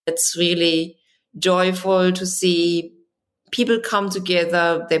It's really joyful to see people come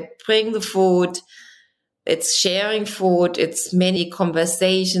together. They bring the food. It's sharing food. It's many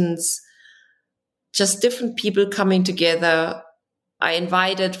conversations, just different people coming together. I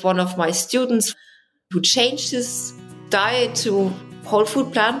invited one of my students who changed his diet to whole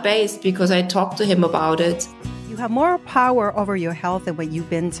food plant-based because I talked to him about it. You have more power over your health than what you've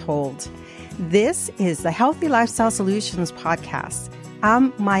been told. This is the Healthy Lifestyle Solutions podcast.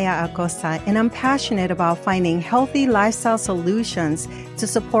 I'm Maya Acosta, and I'm passionate about finding healthy lifestyle solutions to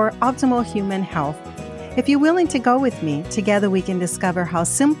support optimal human health. If you're willing to go with me, together we can discover how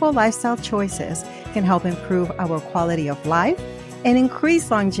simple lifestyle choices can help improve our quality of life and increase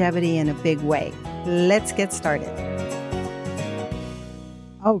longevity in a big way. Let's get started.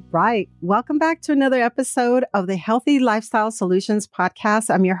 All right. Welcome back to another episode of the Healthy Lifestyle Solutions podcast.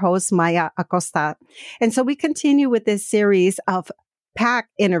 I'm your host, Maya Acosta. And so we continue with this series of PAC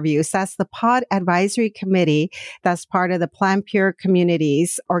interviews. That's the Pod Advisory Committee. That's part of the Plant Pure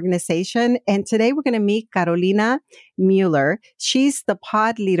Communities organization. And today we're going to meet Carolina Mueller. She's the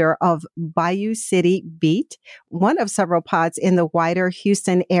pod leader of Bayou City Beet, one of several pods in the wider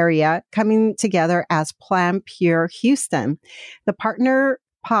Houston area coming together as Plant Pure Houston. The partner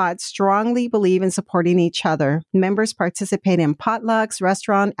pods strongly believe in supporting each other. Members participate in potlucks,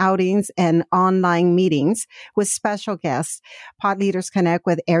 restaurant outings, and online meetings with special guests. Pod leaders connect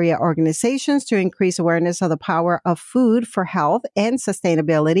with area organizations to increase awareness of the power of food for health and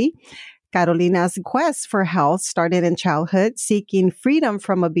sustainability. Carolina's quest for health started in childhood, seeking freedom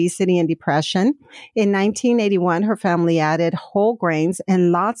from obesity and depression. In 1981, her family added whole grains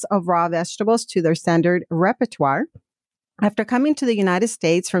and lots of raw vegetables to their standard repertoire. After coming to the United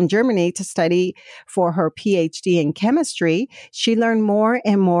States from Germany to study for her PhD in chemistry, she learned more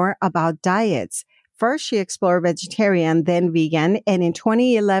and more about diets. First, she explored vegetarian, then vegan, and in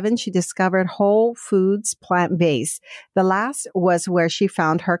 2011, she discovered whole foods plant-based. The last was where she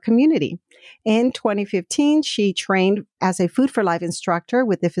found her community. In 2015, she trained as a Food for Life instructor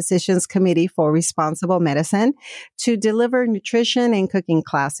with the Physicians Committee for Responsible Medicine to deliver nutrition and cooking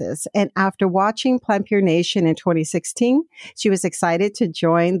classes. And after watching Plant Pure Nation in 2016, she was excited to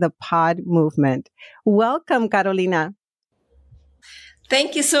join the pod movement. Welcome, Carolina.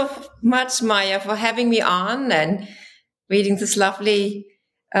 Thank you so much, Maya, for having me on and reading this lovely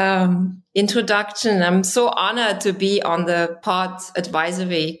introduction. I'm so honored to be on the Pod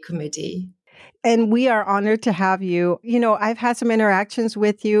Advisory Committee. And we are honored to have you. You know, I've had some interactions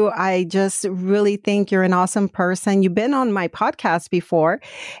with you. I just really think you're an awesome person. You've been on my podcast before.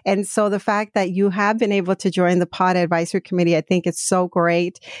 And so the fact that you have been able to join the Pod Advisory Committee, I think it's so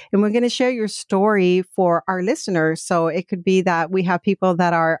great. And we're going to share your story for our listeners. So it could be that we have people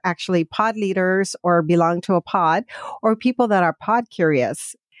that are actually pod leaders or belong to a pod, or people that are pod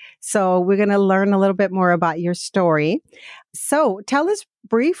curious. So we're going to learn a little bit more about your story. So tell us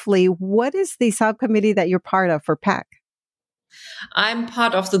briefly, what is the subcommittee that you're part of for PAC? I'm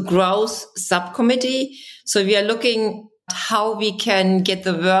part of the growth subcommittee. So we are looking at how we can get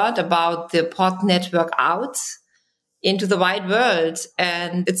the word about the pod network out into the wide world.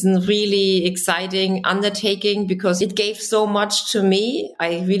 And it's a really exciting undertaking because it gave so much to me.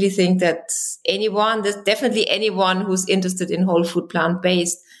 I really think that there's definitely anyone who's interested in whole food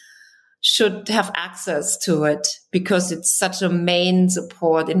plant-based should have access to it because it's such a main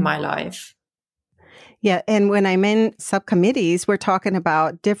support in my life. Yeah. And when I'm in subcommittees, we're talking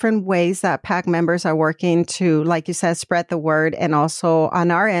about different ways that PAC members are working to, like you said, spread the word, and also on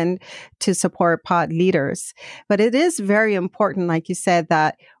our end to support pod leaders. But it is very important, like you said,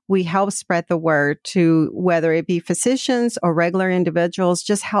 that we help spread the word to whether it be physicians or regular individuals,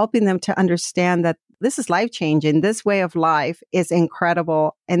 just helping them to understand that this is life-changing. This way of life is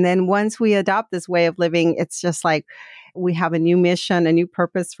incredible. And then once we adopt this way of living, it's just like we have a new mission, a new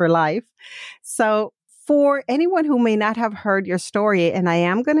purpose for life. So for anyone who may not have heard your story, and I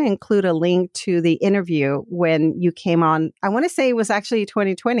am going to include a link to the interview when you came on, I want to say it was actually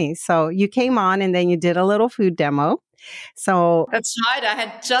 2020. So you came on and then you did a little food demo. So that's right. I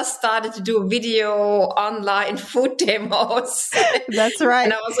had just started to do video online food demos. That's right.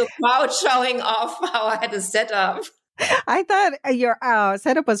 And I was so proud showing off how I had a setup. I thought your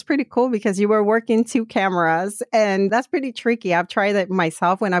setup was pretty cool because you were working 2 cameras, and that's pretty tricky. I've tried it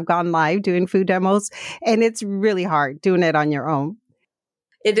myself when I've gone live doing food demos, and it's really hard doing it on your own.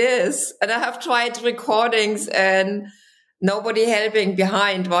 It is. And I have tried recordings, and nobody helping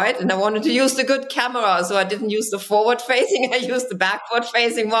behind, right? And I wanted to use the good camera, so I didn't use the forward facing. I used the backward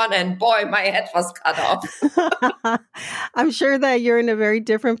facing one, and boy, my head was cut off. I'm sure that you're in a very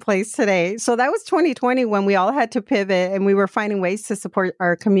different place today. So that was 2020 when we all had to pivot and we were finding ways to support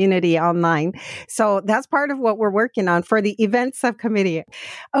our community online. So that's part of what we're working on for the event subcommittee.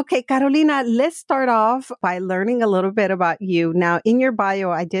 Okay, Carolina, let's start off by learning a little bit about you. Now, in your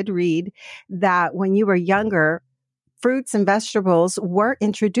bio, I did read that when you were younger, fruits and vegetables were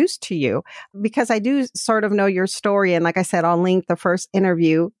introduced to you, because I do sort of know your story. And like I said, I'll link the first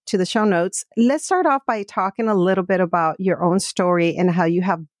interview to the show notes. Let's start off by talking a little bit about your own story and how you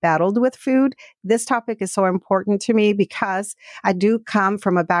have battled with food. This topic is so important to me because I do come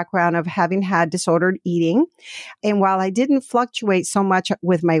from a background of having had disordered eating. And while I didn't fluctuate so much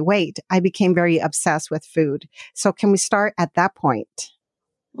with my weight, I became very obsessed with food. So can we start at that point?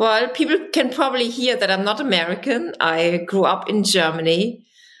 Well, people can probably hear that I'm not American. I grew up in Germany,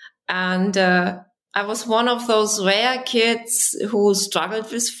 and I was one of those rare kids who struggled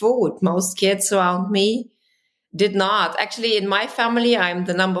with food. Most kids around me did not. Actually, in my family, I'm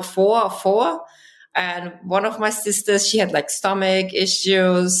the number 4 of 4. And one of my sisters, she had like stomach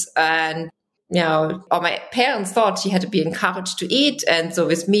issues, and or my parents thought she had to be encouraged to eat. And so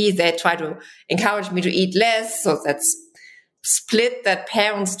with me, they try to encourage me to eat less. So that's split that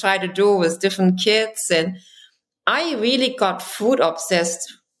parents try to do with different kids. And I really got food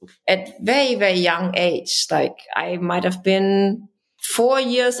obsessed at very, very young age. Like I might have been 4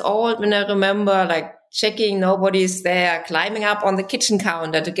 years old when I remember like checking nobody's there, climbing up on the kitchen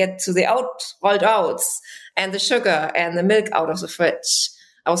counter to get to the rolled oats and the sugar and the milk out of the fridge.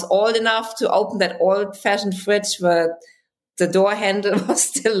 I was old enough to open that old-fashioned fridge where the door handle was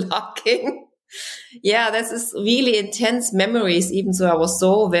still locking. Yeah, this is really intense memories, even though I was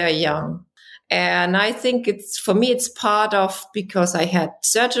so very young. And I think for me, it's part of because I had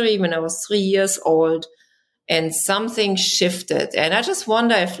surgery when I was 3 years old and something shifted. And I just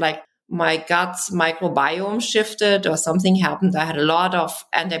wonder if like my gut's microbiome shifted or something happened. I had a lot of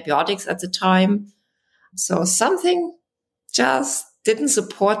antibiotics at the time. So something just didn't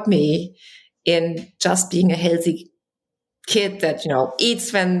support me in just being a healthy kid that,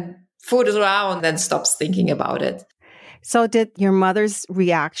 eats when food is around, then stops thinking about it. So did your mother's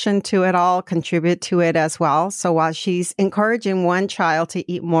reaction to it all contribute to it as well? So while she's encouraging one child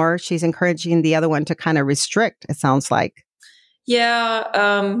to eat more, she's encouraging the other one to kind of restrict, it sounds like. Yeah.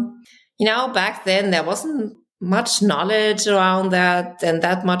 Back then there wasn't much knowledge around that and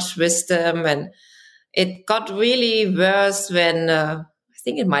that much wisdom. And it got really worse when I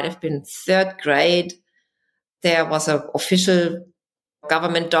think it might have been 3rd grade. There was an official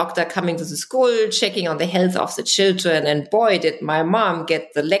government doctor coming to the school, checking on the health of the children. And boy, did my mom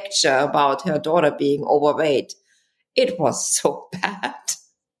get the lecture about her daughter being overweight. It was so bad.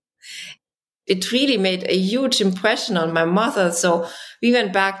 It really made a huge impression on my mother. So we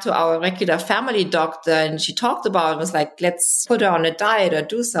went back to our regular family doctor and she talked about it, was like, let's put her on a diet or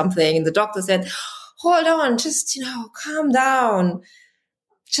do something. And the doctor said, hold on, just, calm down.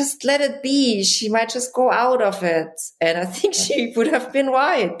 Just let it be. She might just go out of it. And I think she would have been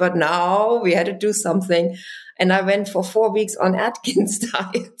right. But now we had to do something. And I went for 4 weeks on Atkins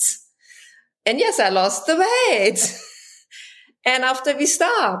diet. And yes, I lost the weight. And after we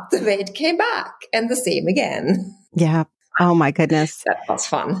stopped, the weight came back and the same again. Yeah. Oh my goodness. That was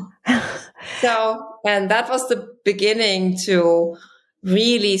fun. And that was the beginning to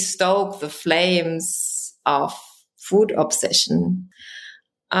really stoke the flames of food obsession.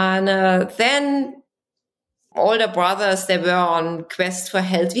 And then older brothers, they were on quest for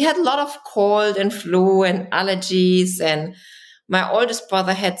health. We had a lot of cold and flu and allergies. And my oldest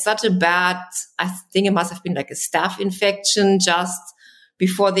brother had such a bad, I think it must have been like a staph infection just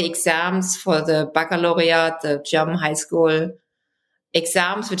before the exams for the baccalaureate, the German high school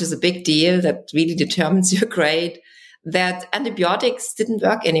exams, which is a big deal that really determines your grade, that antibiotics didn't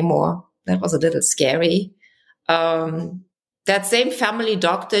work anymore. That was a little scary. That same family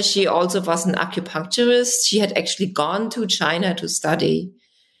doctor, she also was an acupuncturist. She had actually gone to China to study.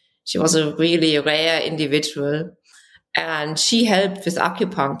 She was a really rare individual. And she helped with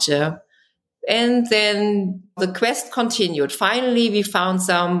acupuncture. And then the quest continued. Finally, we found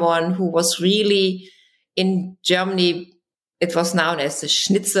someone who was really in Germany. It was known as the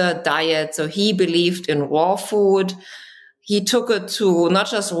Schnitzer diet. So he believed in raw food. He took it to not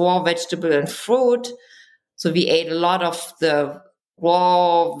just raw vegetable and fruit. So we ate a lot of the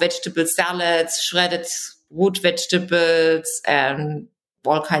raw vegetable salads, shredded root vegetables, and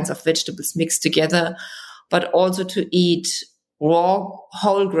all kinds of vegetables mixed together, but also to eat raw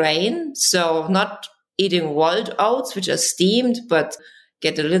whole grain. So not eating rolled oats, which are steamed, but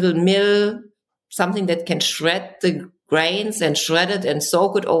get a little mill, something that can shred the grains and shred it and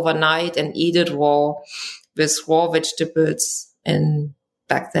soak it overnight and eat it raw with raw vegetables and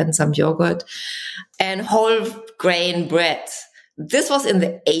back then some yogurt and whole grain bread. This was in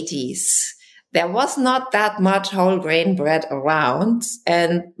the 80s. There was not that much whole grain bread around.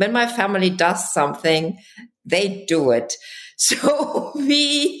 And when my family does something, they do it. So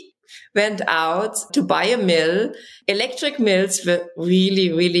we went out to buy a mill. Electric mills were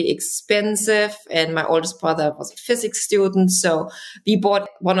really, really expensive. And my oldest brother was a physics student. So we bought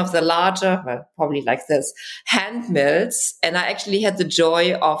one of the larger, well, probably like this, hand mills. And I actually had the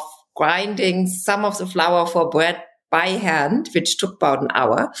joy of grinding some of the flour for bread by hand, which took about an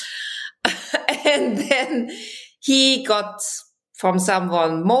hour. And then he got from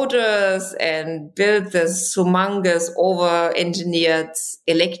someone motors and built this humongous over-engineered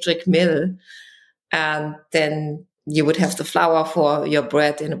electric mill. And then you would have the flour for your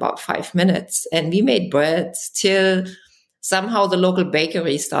bread in about 5 minutes. And we made bread till somehow the local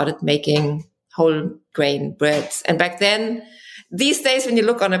bakery started making whole grain breads. And back then, these days, when you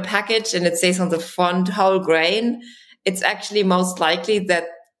look on a package and it says on the front whole grain, it's actually most likely that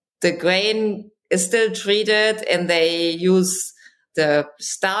the grain is still treated and they use the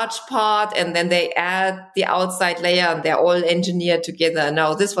starch part and then they add the outside layer and they're all engineered together.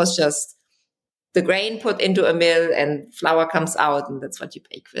 No, this was just the grain put into a mill and flour comes out and that's what you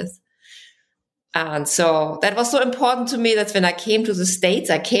bake with. And so that was so important to me that when I came to the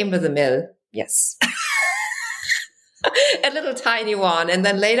States, I came with a mill. Yes. A little tiny one. And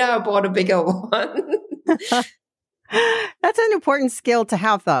then later I bought a bigger one. That's an important skill to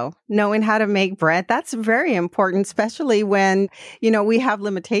have, though, knowing how to make bread. That's very important, especially when, we have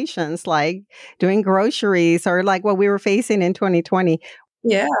limitations like doing groceries or like what we were facing in 2020.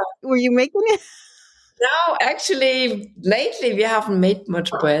 Yeah. Were you making it? No, actually, lately we haven't made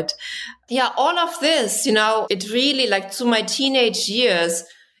much bread. Yeah, all of this, it really, like through my teenage years,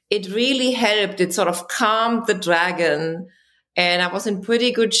 it really helped. It sort of calmed the dragon and I was in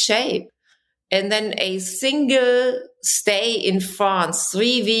pretty good shape. And then a single stay in France,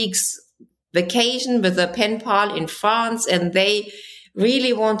 3 weeks vacation with a pen pal in France. And they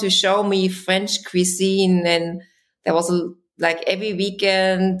really want to show me French cuisine. And there was like every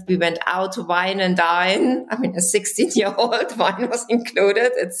weekend we went out to wine and dine. I mean, a 16-year-old wine was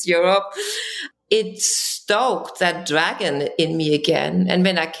included. It's Europe. It stoked that dragon in me again. And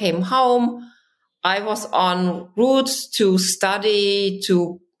when I came home, I was en route to study,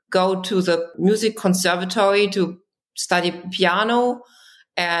 to go to the music conservatory to study piano.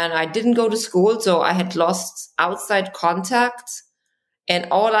 And I didn't go to school, so I had lost outside contact. And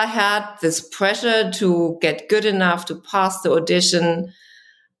all I had, this pressure to get good enough to pass the audition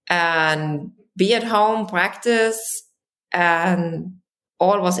and be at home, practice. And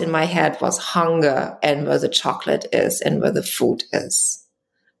all was in my head was hunger and where the chocolate is and where the food is.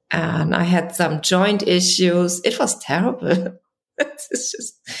 And I had some joint issues. It was terrible. It's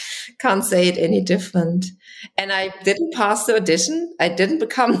just, can't say it any different. And I didn't pass the audition. I didn't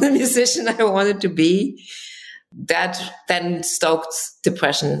become the musician I wanted to be. That then stoked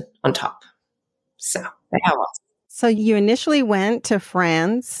depression on top. So there I was. So you initially went to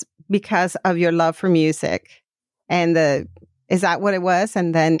France because of your love for music. And is that what it was?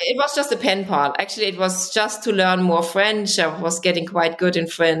 And then it was just a pen pal. Actually, it was just to learn more French. I was getting quite good in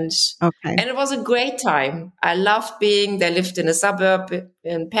French. Okay. And it was a great time. I loved they lived in a suburb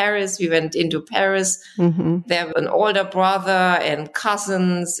in Paris. We went into Paris. Mm-hmm. There were an older brother and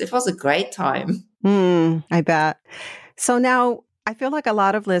cousins. It was a great time. I bet. So now I feel like a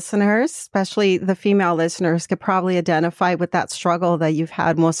lot of listeners, especially the female listeners, could probably identify with that struggle that you've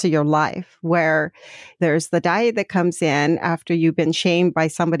had most of your life, where there's the diet that comes in after you've been shamed by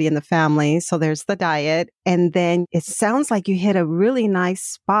somebody in the family. So there's the diet. And then it sounds like you hit a really nice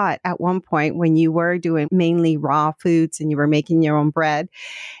spot at one point when you were doing mainly raw foods and you were making your own bread.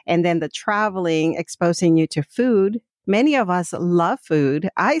 And then the traveling, exposing you to food. Many of us love food.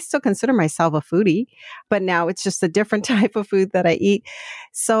 I still consider myself a foodie, but now it's just a different type of food that I eat.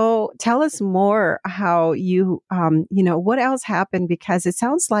 So tell us more how you, what else happened? Because it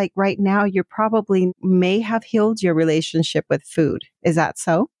sounds like right now you probably may have healed your relationship with food. Is that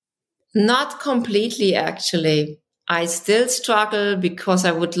so? Not completely, actually. I still struggle because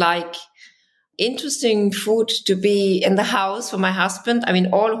I would like interesting food to be in the house for my husband. I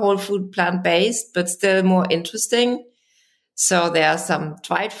mean, all whole food, plant-based, but still more interesting. So there are some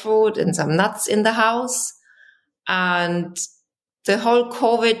dried fruit and some nuts in the house. And the whole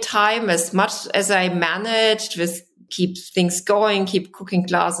COVID time, as much as I managed with keep things going, keep cooking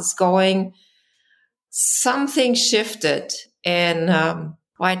classes going, something shifted. And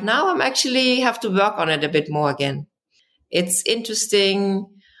right now I'm actually have to work on it a bit more again. It's interesting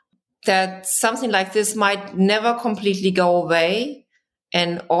that something like this might never completely go away.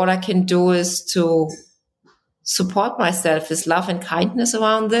 And all I can do is to support myself with love and kindness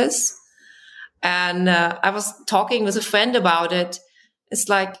around this. And I was talking with a friend about it. It's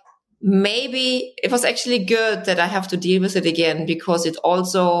like, maybe it was actually good that I have to deal with it again, because it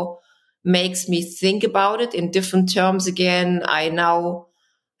also makes me think about it in different terms again. I now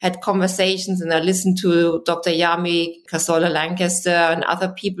had conversations and I listened to Dr. Yami Casola Lancaster and other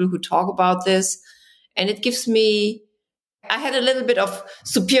people who talk about this. And it gives me, I had a little bit of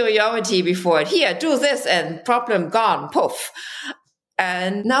superiority before it. Here, do this and problem gone, poof.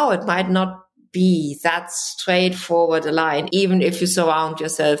 And now it might not be that straightforward a line, even if you surround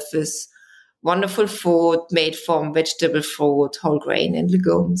yourself with wonderful food made from vegetable fruit, whole grain and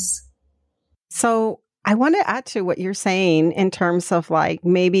legumes. So I want to add to what you're saying in terms of like,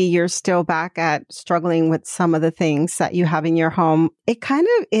 maybe you're still back at struggling with some of the things that you have in your home. It kind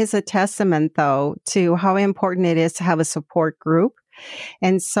of is a testament though to how important it is to have a support group.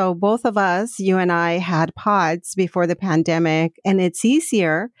 And so both of us, you and I, had pods before the pandemic, and it's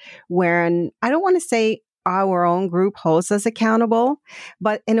easier when, I don't want to say our own group holds us accountable,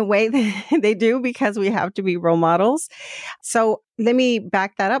 but in a way they do, because we have to be role models. So let me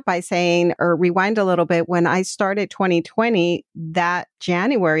back that up by saying, or rewind a little bit. When I started 2020, that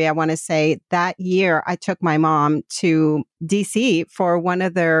January, I want to say that year, I took my mom to DC for one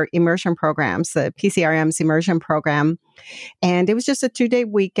of their immersion programs, the PCRM's immersion program. And it was just a 2-day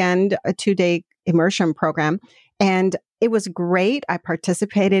weekend, a 2-day immersion program. And it was great. I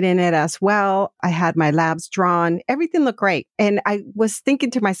participated in it as well. I had my labs drawn. Everything looked great. And I was thinking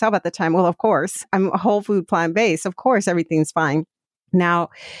to myself at the time, well, of course, I'm a whole food plant-based. Of course, everything's fine. Now,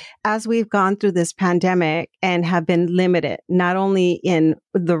 as we've gone through this pandemic and have been limited, not only in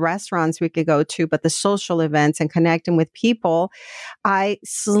the restaurants we could go to, but the social events and connecting with people, I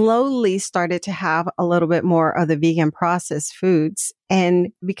slowly started to have a little bit more of the vegan processed foods.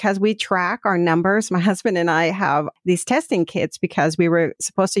 And because we track our numbers, my husband and I have these testing kits because we were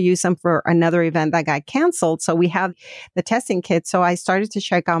supposed to use them for another event that got canceled. So we have the testing kit. So I started to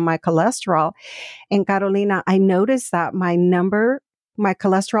check on my cholesterol. And Carolina, I noticed that my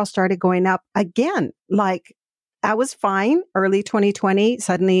cholesterol started going up again. Like, I was fine early 2020.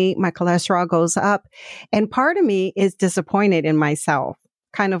 Suddenly my cholesterol goes up. And part of me is disappointed in myself.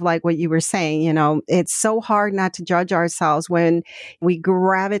 Kind of like what you were saying, it's so hard not to judge ourselves when we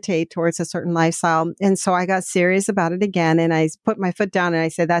gravitate towards a certain lifestyle. And so I got serious about it again, and I put my foot down and I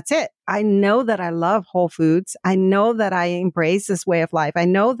said, that's it. I know that I love whole foods. I know that I embrace this way of life. I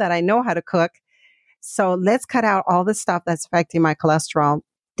know that I know how to cook. So let's cut out all the stuff that's affecting my cholesterol.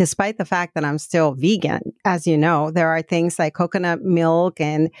 Despite the fact that I'm still vegan, as you know, there are things like coconut milk,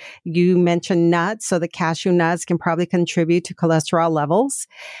 and you mentioned nuts. So the cashew nuts can probably contribute to cholesterol levels.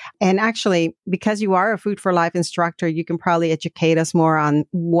 And actually, because you are a Food for Life instructor, you can probably educate us more on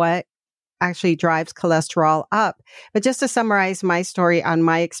what actually drives cholesterol up. But just to summarize my story on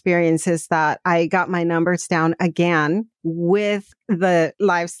my experience is that I got my numbers down again with the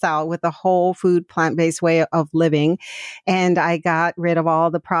lifestyle, with the whole food, plant-based way of living. And I got rid of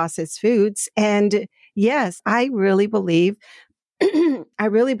all the processed foods. And yes, I really believe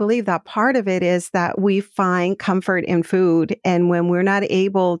that part of it is that we find comfort in food. And when we're not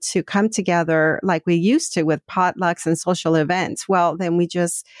able to come together like we used to with potlucks and social events, well, then we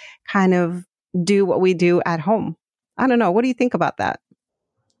just kind of do what we do at home. I don't know. What do you think about that?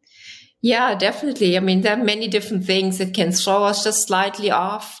 Yeah, definitely. I mean, there are many different things that can throw us just slightly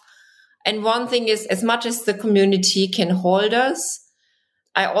off. And one thing is, as much as the community can hold us,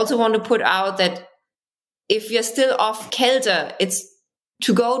 I also want to put out that if you're still off kilter, it's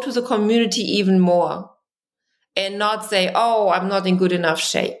to go to the community even more and not say, oh, I'm not in good enough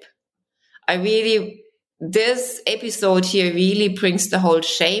shape. This episode here really brings the whole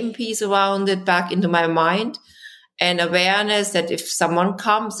shame piece around it back into my mind, and awareness that if someone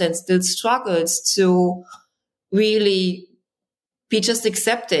comes and still struggles, to really be just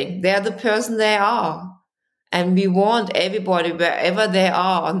accepting they're the person they are. And we want everybody, wherever they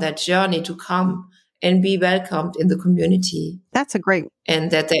are on that journey, to come and be welcomed in the community. That's a great.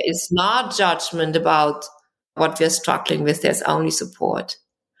 And that there is not judgment about what we're struggling with. There's only support.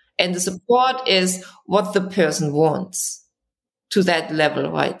 And the support is what the person wants to that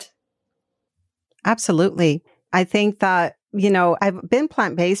level, right? Absolutely. I think that, I've been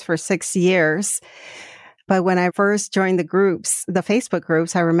plant-based for 6 years, But when I first joined the groups, the Facebook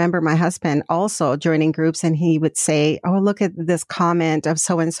groups, I remember my husband also joining groups, and he would say, oh, look at this comment of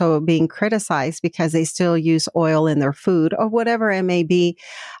so-and-so being criticized because they still use oil in their food or whatever it may be.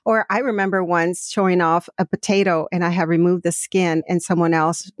 Or I remember once showing off a potato and I had removed the skin, and someone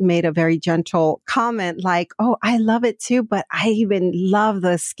else made a very gentle comment like, oh, I love it too, but I even love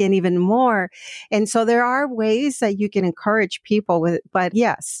the skin even more. And so there are ways that you can encourage people with, but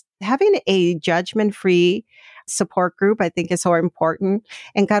yes, having a judgment-free support group, I think is so important.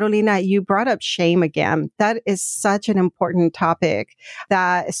 And Carolina, you brought up shame again. That is such an important topic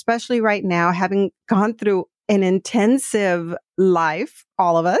that, especially right now, having gone through an intensive life,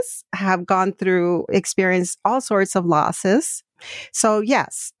 all of us have experienced all sorts of losses. So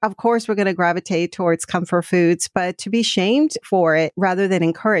yes, of course, we're going to gravitate towards comfort foods, but to be shamed for it rather than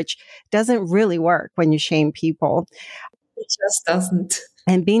encourage doesn't really work when you shame people. It just doesn't.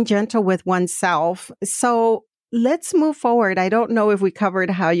 And being gentle with oneself. So let's move forward. I don't know if we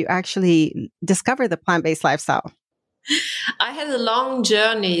covered how you actually discovered the plant-based lifestyle. I had a long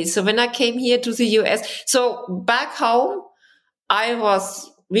journey. So when I came here to the US, so back home, I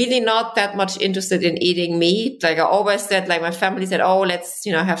was really not that much interested in eating meat. Like I always said, like my family said, oh, let's,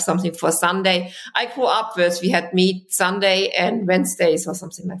 have something for Sunday. I grew up with, we had meat Sunday and Wednesdays or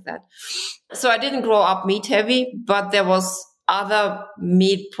something like that. So I didn't grow up meat heavy, but there was other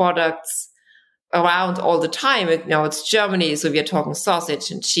meat products around all the time. It's Germany, so we are talking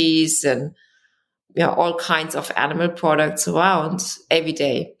sausage and cheese and all kinds of animal products around every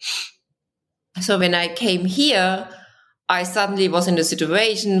day. So when I came here, I suddenly was in a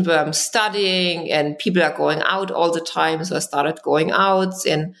situation where I'm studying and people are going out all the time. So I started going out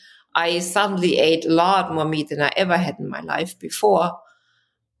and I suddenly ate a lot more meat than I ever had in my life before.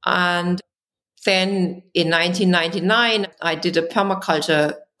 And then in 1999, I did a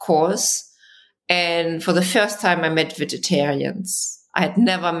permaculture course. And for the first time, I met vegetarians. I had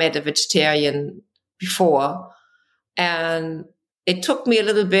never met a vegetarian before. And it took me a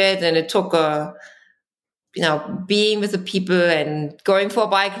little bit, and it took being with the people and going for a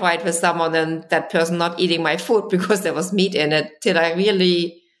bike ride with someone and that person not eating my food because there was meat in it, till I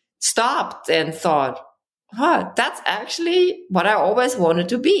really stopped and thought, that's actually what I always wanted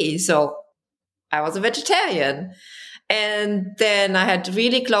to be. So I was a vegetarian. And then I had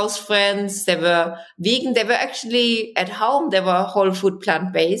really close friends. They were vegan. They were actually at home. They were whole food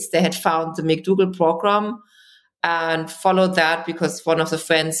plant-based. They had found the McDougall program and followed that because one of the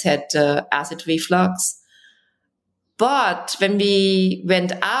friends had acid reflux. But when we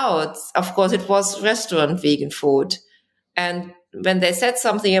went out, of course, it was restaurant vegan food. And when they said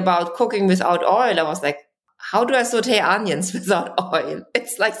something about cooking without oil, I was like, how do I saute onions without oil?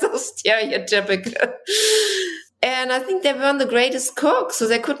 It's like so stereotypical. And I think they weren't the greatest cooks, so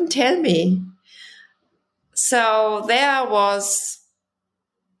they couldn't tell me. So there I was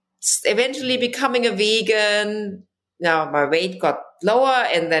eventually becoming a vegan. Now my weight got lower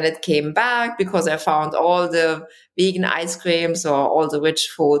and then it came back because I found all the vegan ice creams or all the rich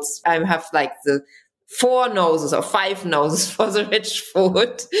foods. I have like the 4 noses or 5 noses for the rich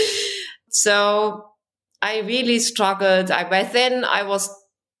food. So I really struggled. By then I was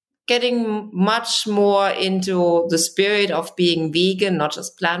getting much more into the spirit of being vegan, not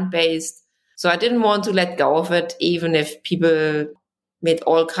just plant-based. So I didn't want to let go of it, even if people made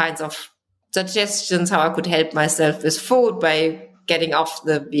all kinds of suggestions how I could help myself with food by getting off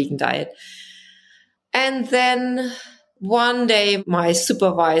the vegan diet. And then one day my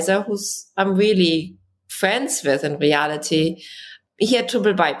supervisor, who's I'm really friends with in reality, he had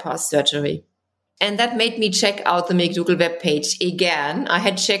triple bypass surgery. And that made me check out the McDougall webpage again. I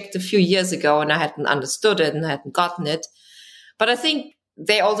had checked a few years ago and I hadn't understood it and I hadn't gotten it. But I think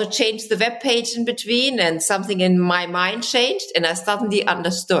they also changed the webpage in between and something in my mind changed and I suddenly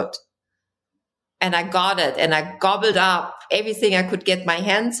understood. And I got it and I gobbled up everything I could get my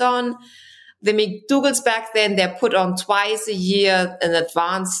hands on. The McDougalls back then, they put on twice a year an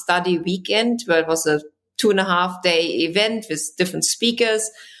advanced study weekend where it was a 2.5-day event with different speakers.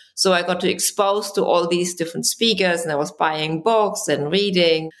 So I got to expose to all these different speakers and I was buying books and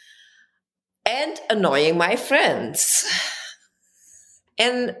reading and annoying my friends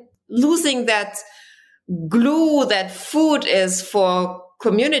and losing that glue that food is for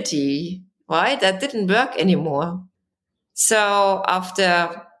community, right? That didn't work anymore. So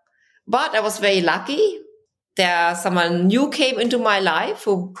but I was very lucky. Someone new came into my life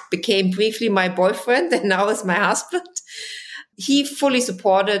who became briefly my boyfriend and now is my husband. He fully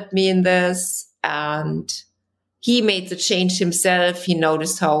supported me in this and he made the change himself. He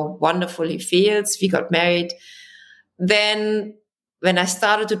noticed how wonderful he feels. We got married. Then when I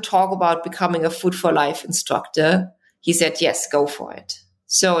started to talk about becoming a Food for Life instructor, he said, yes, go for it.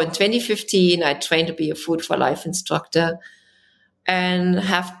 So in 2015, I trained to be a Food for Life instructor and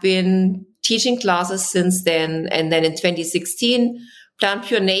have been teaching classes since then. And then in 2016, Plant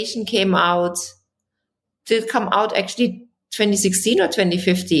Pure Nation came out. Did it come out actually 2016 or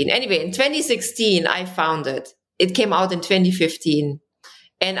 2015? Anyway, in 2016, I found it. It came out in 2015.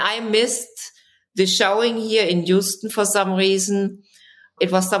 And I missed the showing here in Houston for some reason.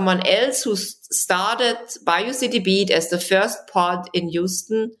 It was someone else who started BioCity Beat as the first pod in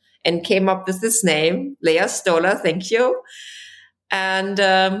Houston and came up with this name, Leah Stoller, thank you. And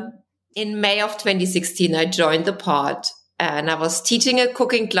in May of 2016, I joined the pod and I was teaching a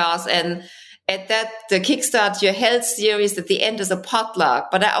cooking class. And at that, the Kickstart Your Health series at the end is a potluck,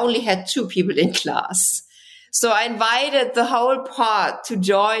 but I only had 2 people in class. So I invited the whole pod to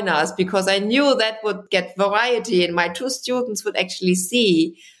join us because I knew that would get variety and my 2 students would actually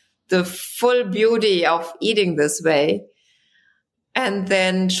see the full beauty of eating this way. And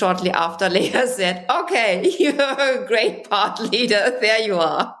then shortly after, Leah said, okay, you're a great pod leader. There you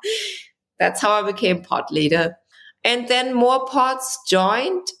are. That's how I became pod leader. And then more pods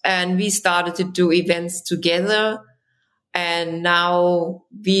joined and we started to do events together. And now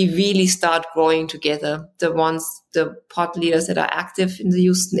we really start growing together. The pod leaders that are active in the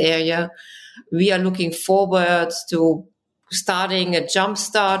Houston area, we are looking forward to starting a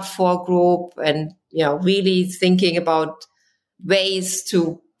Jumpstart for group and, really thinking about ways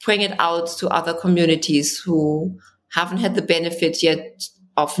to bring it out to other communities who haven't had the benefit yet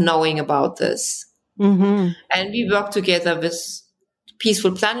of knowing about this. Mm-hmm. And we work together with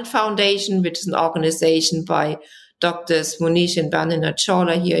Peaceful Planet Foundation, which is an organization by Doctors Munish and Vandana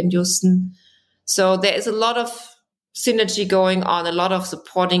Chawla here in Houston. So there is a lot of synergy going on, a lot of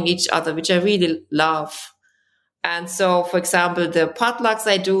supporting each other, which I really love. And so, for example, the potlucks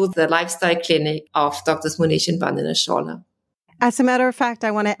I do, the lifestyle clinic of Doctors Munish and Vandana Chawla. As a matter of fact, I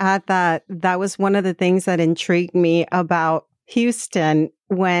want to add that was one of the things that intrigued me about Houston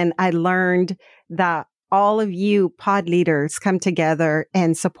when I learned that all of you pod leaders come together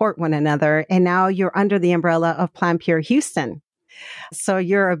and support one another. And now you're under the umbrella of Plant Pure Houston. So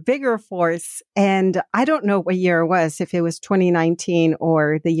you're a bigger force. And I don't know what year it was, if it was 2019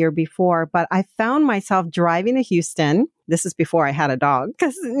 or the year before, but I found myself driving to Houston. This is before I had a dog,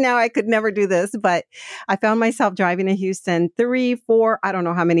 because now I could never do this, but I found myself driving to Houston 3, 4, I don't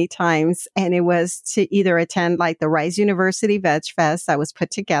know how many times. And it was to either attend like the Rice University Veg Fest that was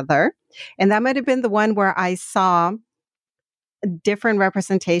put together. And that might have been the one where I saw different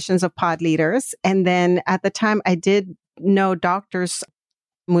representations of pod leaders. And then at the time I did know Doctors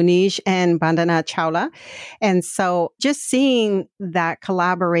Munish and Vandana Chawla. And so just seeing that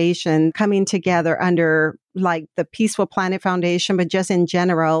collaboration coming together under like the Peaceful Planet Foundation, but just in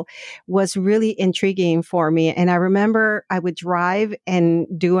general, was really intriguing for me. And I remember I would drive and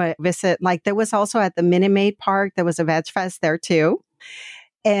do a visit. Like there was also at the Minute Maid Park, there was a Veg Fest there too.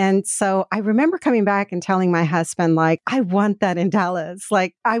 And so I remember coming back and telling my husband, like, I want that in Dallas.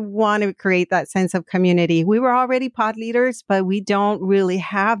 Like, I want to create that sense of community. We were already pod leaders, but we don't really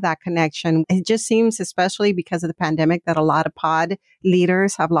have that connection. It just seems, especially because of the pandemic, that a lot of pod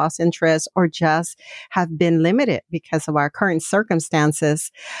leaders have lost interest or just have been limited because of our current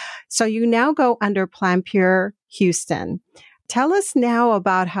circumstances. So you now go under Plant Pure Houston. Tell us now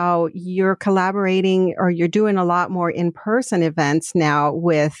about how you're collaborating or you're doing a lot more in-person events now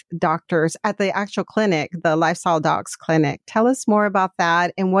with doctors at the actual clinic, the Lifestyle Docs Clinic. Tell us more about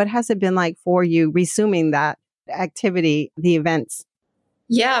that and what has it been like for you resuming that activity, the events?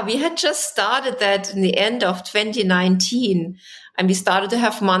 Yeah, we had just started that in the end of 2019 and we started to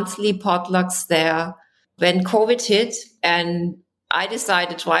have monthly potlucks there when COVID hit. And I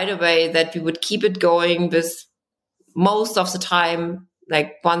decided right away that we would keep it going with most of the time,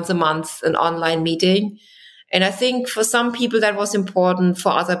 like once a month, an online meeting. And I think for some people that was important, for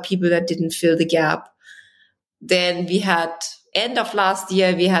other people that didn't fill the gap. Then we had, end of last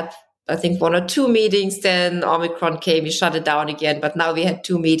year, we had, I think 1 or 2 meetings. Then Omicron came, we shut it down again. But now we had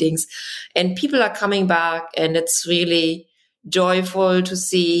 2 meetings and people are coming back. And it's really joyful to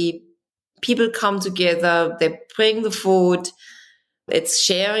see people come together. They bring the food. It's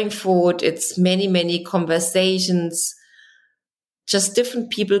sharing food. It's many, many conversations, just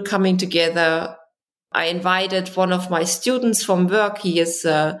different people coming together. I invited one of my students from work. He is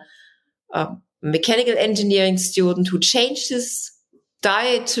a mechanical engineering student who changed his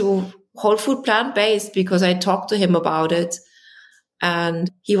diet to whole food plant-based because I talked to him about it.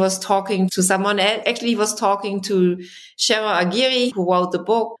 And he was talking to someone else. Actually, he was talking to Shara Aguirre, who wrote the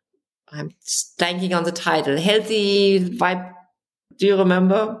book. I'm blanking on the title, Healthy Vibe. Do you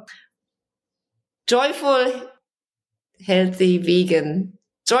remember? Joyful, healthy, vegan.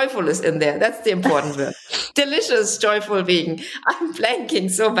 Joyful is in there. That's the important word. Delicious, joyful, vegan. I'm blanking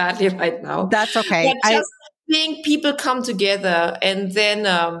so badly right now. That's okay. But just seeing people come together, and then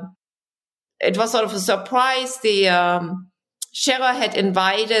it was sort of a surprise. Scherer had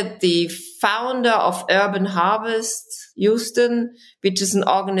invited the founder of Urban Harvest Houston, which is an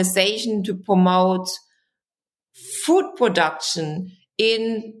organization to promote food production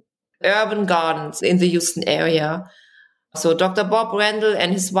in urban gardens in the Houston area. So Dr. Bob Randall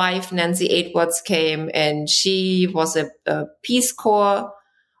and his wife, Nancy Edwards, came, and she was a Peace Corps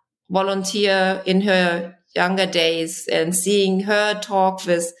volunteer in her younger days, and seeing her talk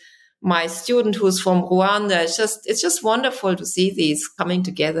with my student who's from Rwanda, it's just wonderful to see these coming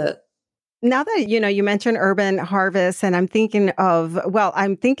together. Now that, you mentioned Urban Harvest, and I'm thinking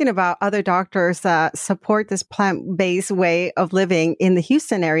about other doctors that support this plant-based way of living in the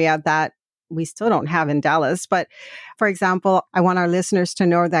Houston area that we still don't have in Dallas. But for example, I want our listeners to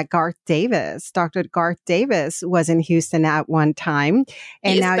know that Dr. Garth Davis was in Houston at one time.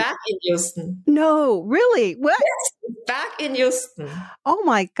 And now back in Houston. No, really? What? Yes, back in Houston. Oh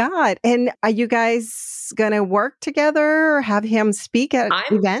my God. And are you guys going to work together or have him speak at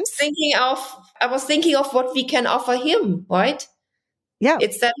events? I was thinking of what we can offer him, right? Yeah.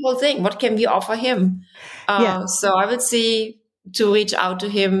 It's that whole thing. What can we offer him? So I would see to reach out to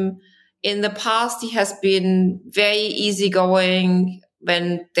him. In the past, he has been very easygoing.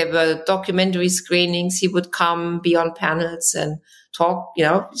 When there were documentary screenings, he would come, be on panels and talk,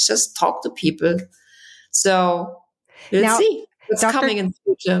 just talk to people. So we'll see what's coming in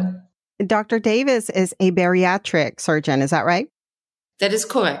the future. Dr. Davis is a bariatric surgeon. Is that right? That is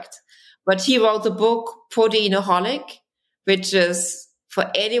correct. But he wrote the book Proteinaholic, which is for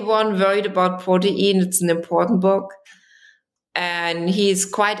anyone worried about protein. It's an important book. And he's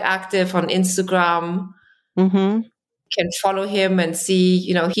quite active on Instagram. Mm-hmm. Can follow him and see,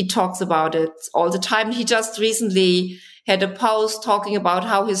 he talks about it all the time. He just recently had a post talking about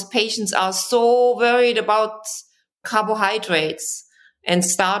how his patients are so worried about carbohydrates and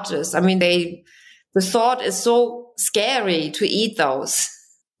starches. I mean, the thought is so scary to eat those.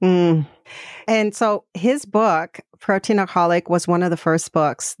 Mm. And so his book, Proteinaholic, was one of the first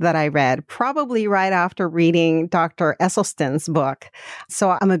books that I read, probably right after reading Dr. Esselstyn's book.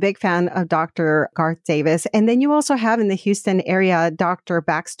 So I'm a big fan of Dr. Garth Davis. And then you also have in the Houston area, Dr.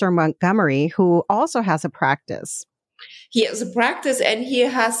 Baxter Montgomery, who also has a practice. He has a practice and he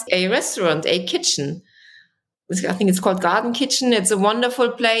has a restaurant, a kitchen. I think it's called Garden Kitchen. It's a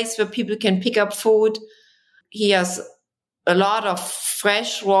wonderful place where people can pick up food. He has a lot of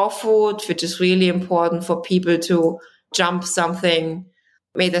fresh, raw food, which is really important for people to jump something,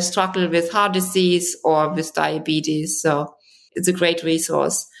 may they struggle with heart disease or with diabetes. So it's a great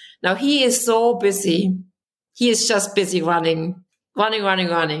resource. Now, he is so busy. He is just busy running.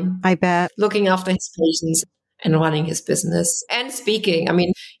 I bet. Looking after his patients and running his business and speaking. I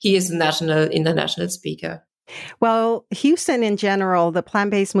mean, he is a international speaker. Well, Houston in general, the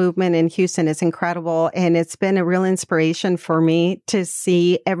plant-based movement in Houston is incredible. And it's been a real inspiration for me to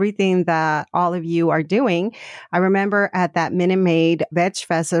see everything that all of you are doing. I remember at that Minute Maid Veg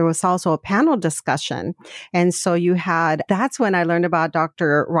Fest, there was also a panel discussion. And so that's when I learned about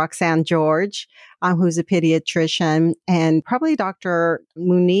Dr. Roxanne George, who's a pediatrician, and probably Dr.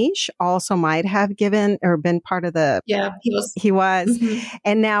 Munish also might have given or been part of the... Yeah, he was. Mm-hmm.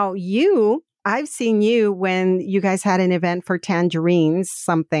 And now I've seen you when you guys had an event for tangerines,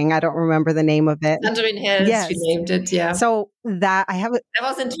 something. I don't remember the name of it. Tangerine Health, yes. We named it, yeah. So that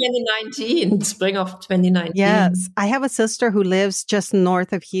was in 2019, spring of 2019. Yes. I have a sister who lives just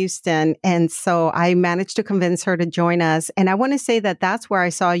north of Houston. And so I managed to convince her to join us. And I want to say that that's where I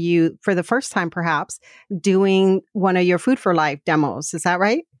saw you for the first time, perhaps, doing one of your Food for Life demos. Is that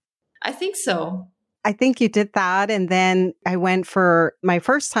right? I think so. I think you did that. And then I went for my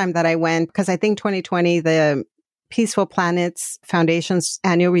first time that I went, because I think 2020, the Peaceful Planets Foundation's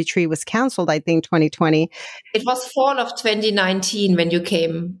annual retreat was canceled, I think 2020. It was fall of 2019 when you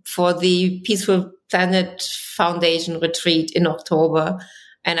came for the Peaceful Planet Foundation retreat in October.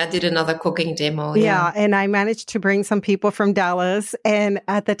 And I did another cooking demo. Yeah. And I managed to bring some people from Dallas. And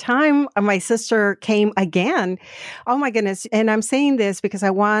at the time, my sister came again. Oh my goodness. And I'm saying this because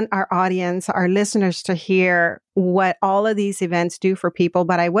I want our audience, our listeners to hear what all of these events do for people.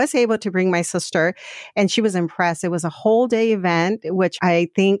 But I was able to bring my sister and she was impressed. It was a whole day event, which I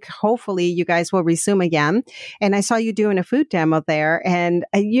think hopefully you guys will resume again. And I saw you doing a food demo there and,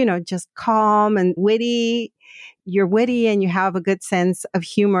 just calm and witty. you're witty and you have a good sense of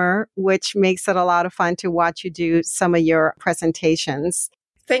humor, which makes it a lot of fun to watch you do some of your presentations.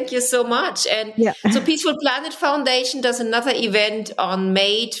 Thank you so much. And yeah. so Peaceful Planet Foundation does another event on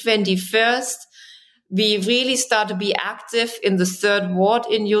May 21st. We really start to be active in the 3rd Ward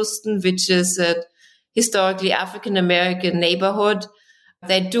in Houston, which is a historically African-American neighborhood.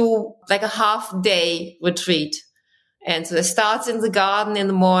 They do like a half-day retreat. And so it starts in the garden in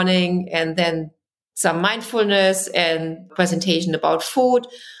the morning, and then some mindfulness and presentation about food.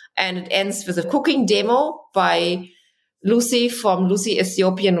 And it ends with a cooking demo by Lucy from Lucy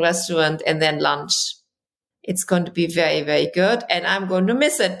Ethiopian Restaurant, and then lunch. It's going to be very, very good. And I'm going to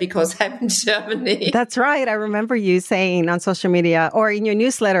miss it because I'm in Germany. That's right. I remember you saying on social media or in your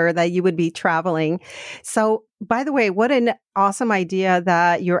newsletter that you would be traveling. So, by the way, what an awesome idea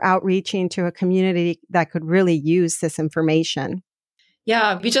that you're outreaching to a community that could really use this information.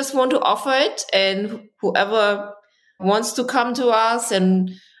 Yeah, we just want to offer it. And whoever wants to come to us and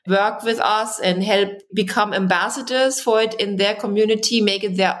work with us and help become ambassadors for it in their community, make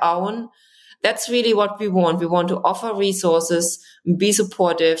it their own. That's really what we want. We want to offer resources, be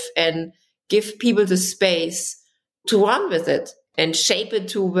supportive, and give people the space to run with it and shape it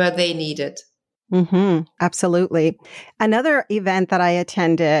to where they need it. Mm-hmm. Absolutely. Another event that I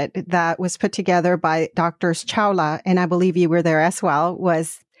attended that was put together by Doctors Chawla, and I believe you were there as well,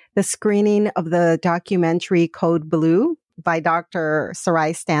 was the screening of the documentary Code Blue by Dr.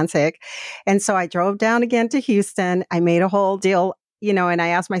 Sarai Stancic. And so I drove down again to Houston. I made a whole deal, and I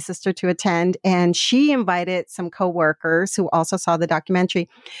asked my sister to attend, and she invited some coworkers who also saw the documentary.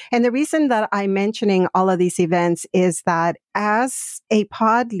 And the reason that I'm mentioning all of these events is that as a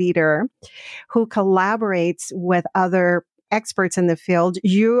pod leader who collaborates with other experts in the field,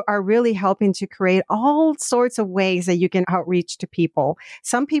 you are really helping to create all sorts of ways that you can outreach to people.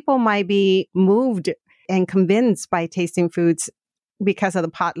 Some people might be moved and convinced by tasting foods because of the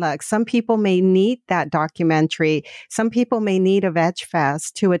potluck. Some people may need that documentary. Some people may need a veg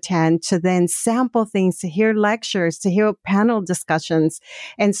fest to attend, to then sample things, to hear lectures, to hear panel discussions.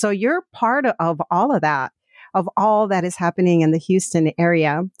 And so you're part of all of that, of all that is happening in the Houston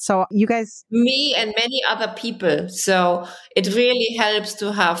area. So you guys... Me and many other people. So it really helps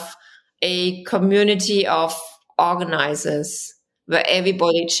to have a community of organizers where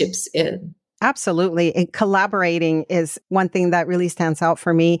everybody chips in. Absolutely. And collaborating is one thing that really stands out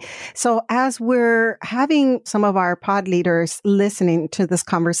for me. So as we're having some of our pod leaders listening to this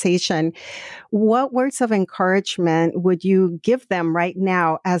conversation, what words of encouragement would you give them right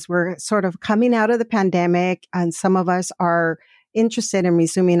now as we're sort of coming out of the pandemic and some of us are interested in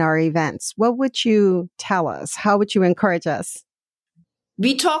resuming our events? What would you tell us? How would you encourage us?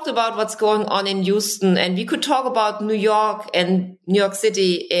 We talked about what's going on in Houston, and we could talk about New York and New York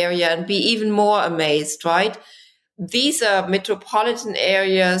City area and be even more amazed, right? These are metropolitan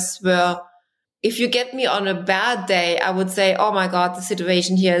areas where if you get me on a bad day, I would say, oh my God, the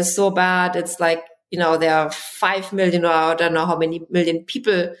situation here is so bad. It's like, there are 5 million or I don't know how many million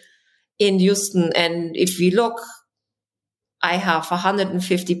people in Houston. And if we look, I have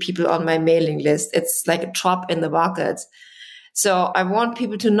 150 people on my mailing list. It's like a drop in the bucket. So I want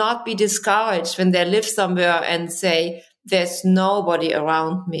people to not be discouraged when they live somewhere and say, there's nobody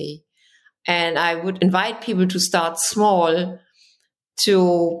around me. And I would invite people to start small,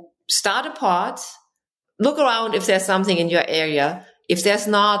 to start a pod, look around if there's something in your area. If there's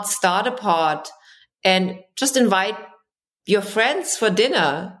not, start a pod and just invite your friends for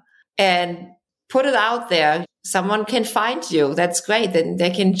dinner and put it out there. Someone can find you. That's great. Then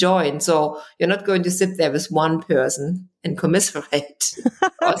they can join. So you're not going to sit there with one person and commiserate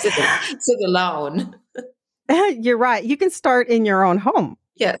or sit alone. You're right. You can start in your own home.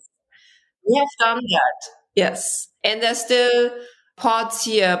 Yes. We have done that. Yes. And there's still pods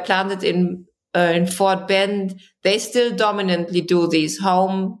here planted in Fort Bend. They still dominantly do these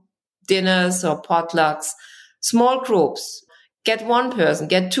home dinners or potlucks, small groups. Get one person,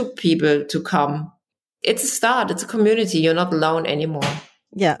 get 2 people to come. It's a start. It's a community. You're not alone anymore.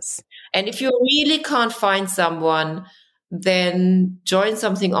 Yes. And if you really can't find someone, then join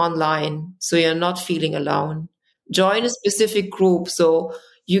something online so you're not feeling alone. Join a specific group so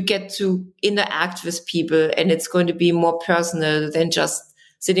you get to interact with people and it's going to be more personal than just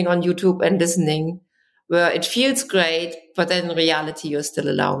sitting on YouTube and listening, where it feels great, but then in reality, you're still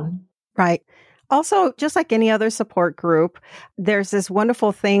alone. Right. Also, just like any other support group, there's this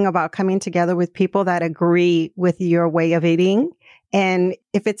wonderful thing about coming together with people that agree with your way of eating And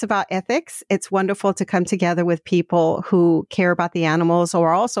if it's about ethics, it's wonderful to come together with people who care about the animals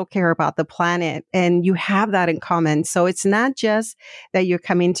or also care about the planet. And you have that in common. So it's not just that you're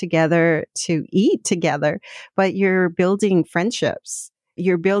coming together to eat together, but you're building friendships.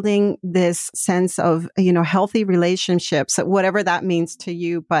 You're building this sense of, healthy relationships, whatever that means to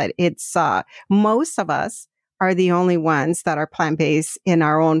you. But it's, most of us are the only ones that are plant-based in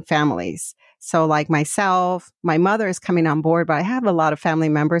our own families. So like myself, my mother is coming on board, but I have a lot of family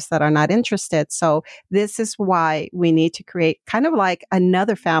members that are not interested. So this is why we need to create kind of like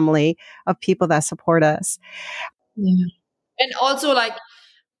another family of people that support us. Yeah. And also like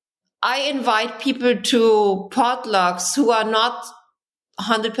I invite people to potlucks who are not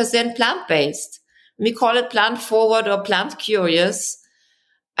 100% plant-based. We call it plant forward or plant curious.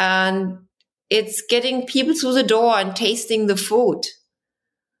 And it's getting people through the door and tasting the food.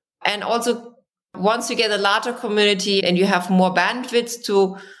 And also, once you get a larger community and you have more bandwidth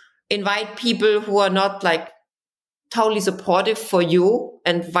to invite people who are not like totally supportive for you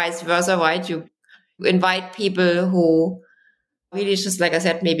and vice versa, right? You invite people who really just, like I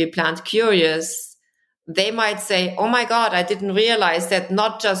said, maybe plant curious. They might say, oh my God, I didn't realize that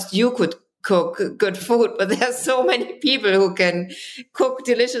not just you could cook good food, but there's so many people who can cook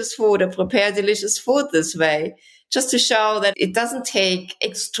delicious food or prepare delicious food this way. Just to show that it doesn't take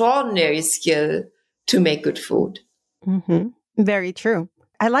extraordinary skill to make good food. Mm-hmm. Very true.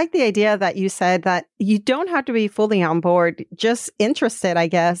 I like the idea that you said that you don't have to be fully on board, just interested, I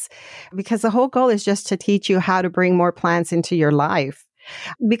guess, because the whole goal is just to teach you how to bring more plants into your life.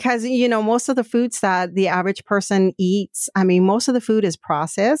 Because, most of the foods that the average person eats, most of the food is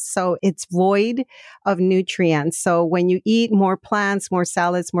processed, so it's void of nutrients. So when you eat more plants, more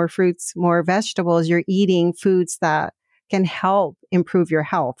salads, more fruits, more vegetables, you're eating foods that can help improve your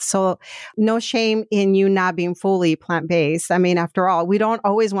health. So no shame in you not being fully plant-based. After all, we don't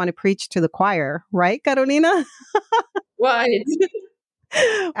always want to preach to the choir, right, Carolina? Right.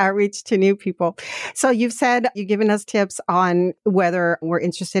 Outreach to new people. So you've said you've given us tips on whether we're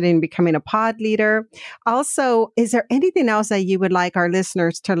interested in becoming a pod leader. Also, is there anything else that you would like our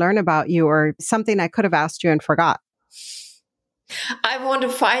listeners to learn about you or something I could have asked you and forgot? I want to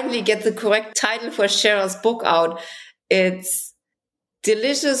finally get the correct title for Cheryl's book out. It's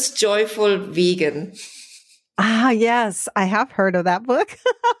Delicious, Joyful Vegan. Ah, yes. I have heard of that book.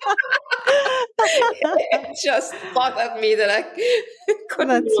 It just bothered me that I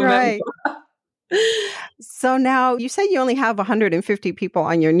couldn't That's remember. Right. So now you say you only have 150 people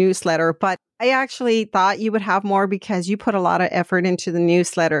on your newsletter, but I actually thought you would have more because you put a lot of effort into the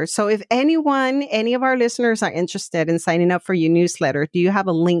newsletter. So if any of our listeners are interested in signing up for your newsletter, do you have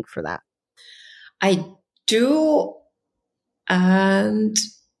a link for that? I do. And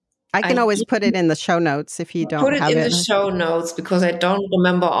I can always put it in the show notes if you don't have it. Put it in the show notes because I don't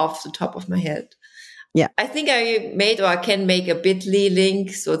remember off the top of my head. Yeah. I think I can make a bit.ly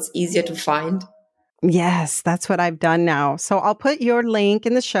link so it's easier to find. Yes, that's what I've done now. So I'll put your link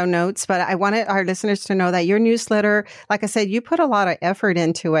in the show notes, but I wanted our listeners to know that your newsletter, like I said, you put a lot of effort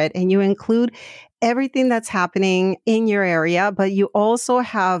into it and you include everything that's happening in your area, but you also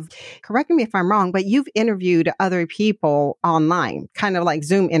have, correct me if I'm wrong, but you've interviewed other people online, kind of like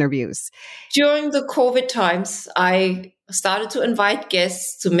Zoom interviews. During the COVID times, I started to invite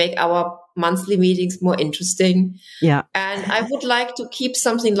guests to make our monthly meetings more interesting. Yeah. And I would like to keep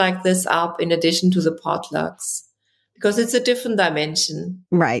something like this up in addition to the potlucks because it's a different dimension.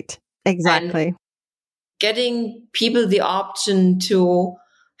 Right. Exactly. And getting people the option to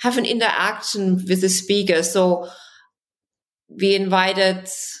have an interaction with the speaker. So we invited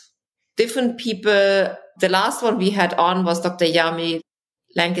different people. The last one we had on was Dr. Yami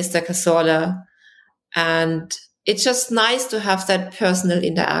Lancaster-Cazorla. And it's just nice to have that personal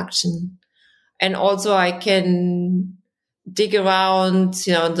interaction. And also I can dig around,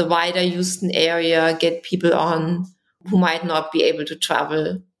 in the wider Houston area, get people on who might not be able to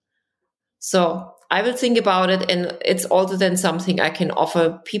travel. So I will think about it. And it's also then something I can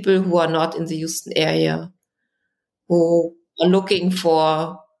offer people who are not in the Houston area, who are looking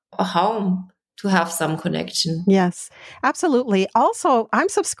for a home to have some connection. Yes, absolutely. Also, I'm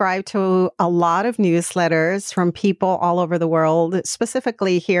subscribed to a lot of newsletters from people all over the world,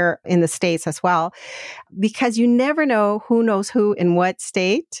 specifically here in the States as well, because you never know who knows who in what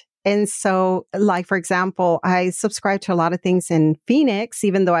state. And so, like, for example, I subscribe to a lot of things in Phoenix,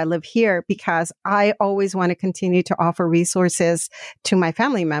 even though I live here, because I always want to continue to offer resources to my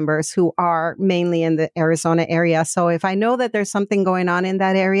family members who are mainly in the Arizona area. So if I know that there's something going on in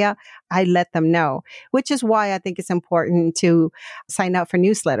that area, I let them know, which is why I think it's important to sign up for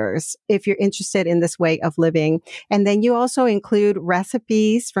newsletters if you're interested in this way of living. And then you also include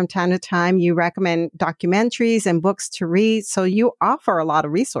recipes from time to time. You recommend documentaries and books to read. So you offer a lot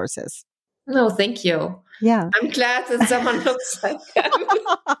of resources. No, thank you. Yeah. I'm glad that someone looks like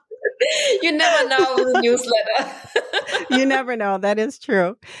that. You never know with a newsletter. You never know. That is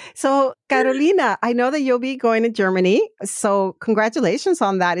true. So, Carolina, I know that you'll be going to Germany. So, congratulations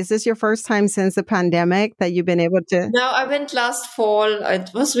on that. Is this your first time since the pandemic that you've been able to? No, I went last fall.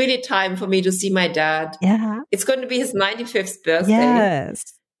 It was really time for me to see my dad. Yeah. It's going to be his 95th birthday Yes.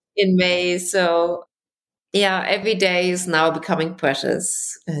 in May. So, yeah, every day is now becoming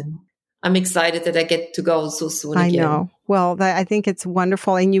precious. And I'm excited that I get to go so soon again. I know. Well, I think it's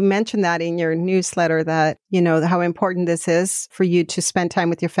wonderful. And you mentioned that in your newsletter that, how important this is for you to spend time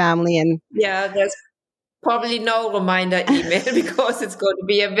with your family. And yeah, there's probably no reminder email because it's going to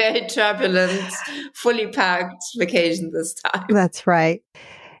be a very turbulent, fully packed vacation this time. That's right.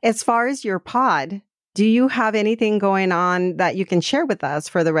 As far as your pod, do you have anything going on that you can share with us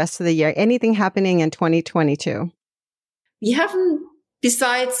for the rest of the year? Anything happening in 2022? We haven't,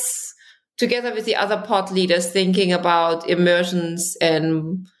 besides together with the other pod leaders, thinking about immersions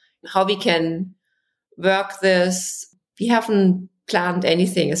and how we can work this. We haven't planned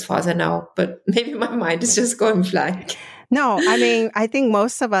anything as far as I know, but maybe my mind is just going blank. No, I mean, I think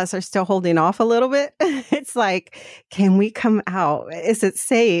most of us are still holding off a little bit. It's like, can we come out? Is it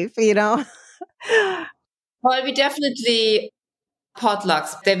safe? Well, we definitely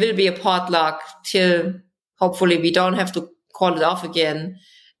potlucks. There will be a potluck till hopefully we don't have to call it off again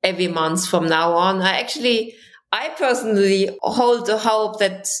every month from now on. I personally hold the hope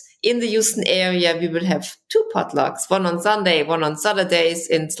that in the Houston area, we will have 2 potlucks, one on Sunday, one on Saturdays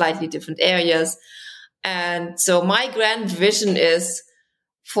in slightly different areas. And so my grand vision is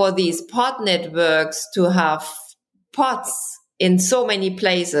for these pod networks to have pods in so many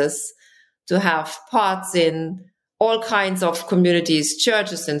places, to have pods in all kinds of communities,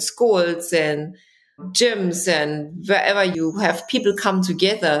 churches and schools and gyms and wherever you have people come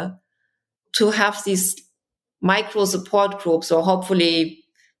together, to have these micro support groups or hopefully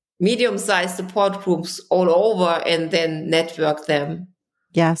medium-sized support groups all over and then network them.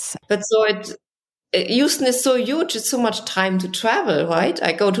 Yes. But so Houston is so huge, it's so much time to travel, right?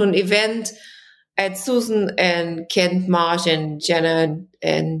 I go to an event at Susan and Kent Marsh and Jenna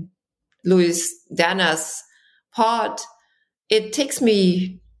and Louis Dana's pod. It takes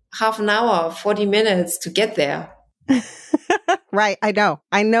me half an hour, 40 minutes to get there. Right. I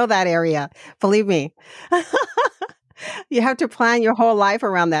know that area. Believe me. You have to plan your whole life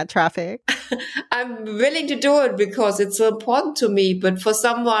around that traffic. I'm willing to do it because it's so important to me. But for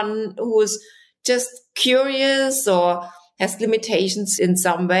someone who's just curious or has limitations in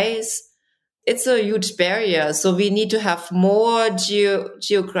some ways, it's a huge barrier. So we need to have more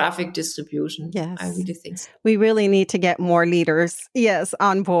geographic distribution. Yes. I really think so. We really need to get more leaders,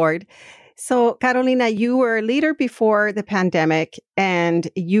 on board. So, Carolina, you were a leader before the pandemic, and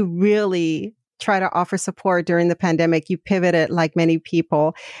you really try to offer support during the pandemic. You pivoted like many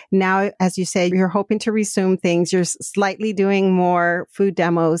people. Now, as you say, you're hoping to resume things. You're slightly doing more food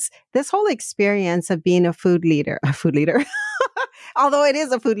demos. This whole experience of being a food leader, although it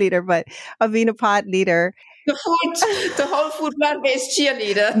is a food leader, but of being a pod leader. The whole food plant-based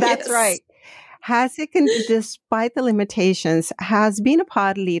cheerleader. That's right. Despite the limitations, has being a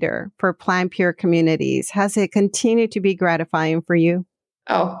pod leader for Plant Pure communities, has it continued to be gratifying for you?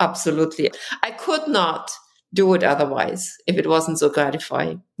 Oh, absolutely. I could not do it otherwise if it wasn't so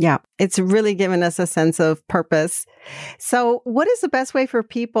gratifying. Yeah, it's really given us a sense of purpose. So what is the best way for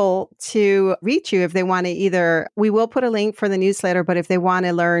people to reach you if they want to we will put a link for the newsletter, but if they want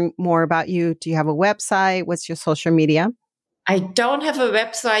to learn more about you, do you have a website? What's your social media? I don't have a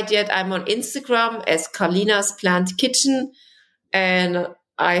website yet. I'm on Instagram as Carolina's Plant Kitchen. And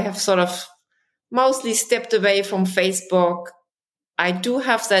I have sort of mostly stepped away from Facebook. I do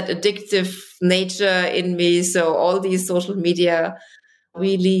have that addictive nature in me. So all these social media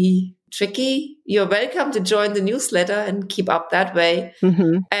really tricky. You're welcome to join the newsletter and keep up that way.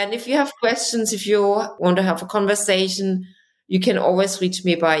 Mm-hmm. And if you have questions, if you want to have a conversation, you can always reach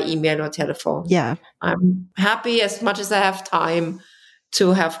me by email or telephone. Yeah. I'm happy as much as I have time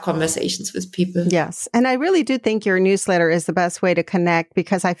to have conversations with people. Yes. And I really do think your newsletter is the best way to connect,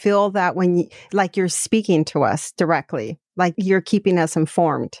 because I feel that when you're speaking to us directly, like you're keeping us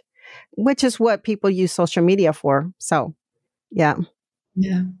informed, which is what people use social media for. So, yeah.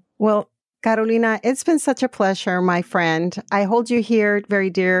 Yeah. Well, Carolina, it's been such a pleasure, my friend. I hold you here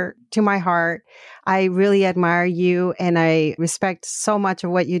very dear to my heart. I really admire you and I respect so much of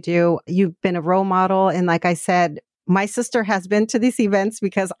what you do. You've been a role model. And like I said, my sister has been to these events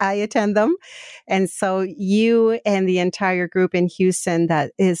because I attend them. And so you and the entire group in Houston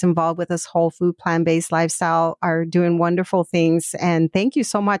that is involved with this whole food plant-based lifestyle are doing wonderful things. And thank you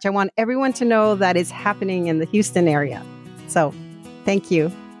so much. I want everyone to know that it's happening in the Houston area. So thank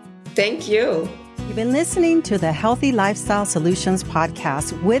you. Thank you. You've been listening to the Healthy Lifestyle Solutions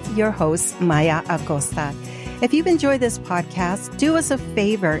podcast with your host, Maya Acosta. If you've enjoyed this podcast, do us a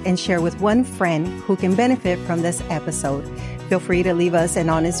favor and share with one friend who can benefit from this episode. Feel free to leave us an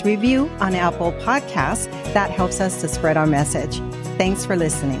honest review on Apple Podcasts. That helps us to spread our message. Thanks for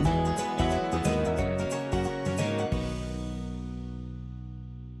listening.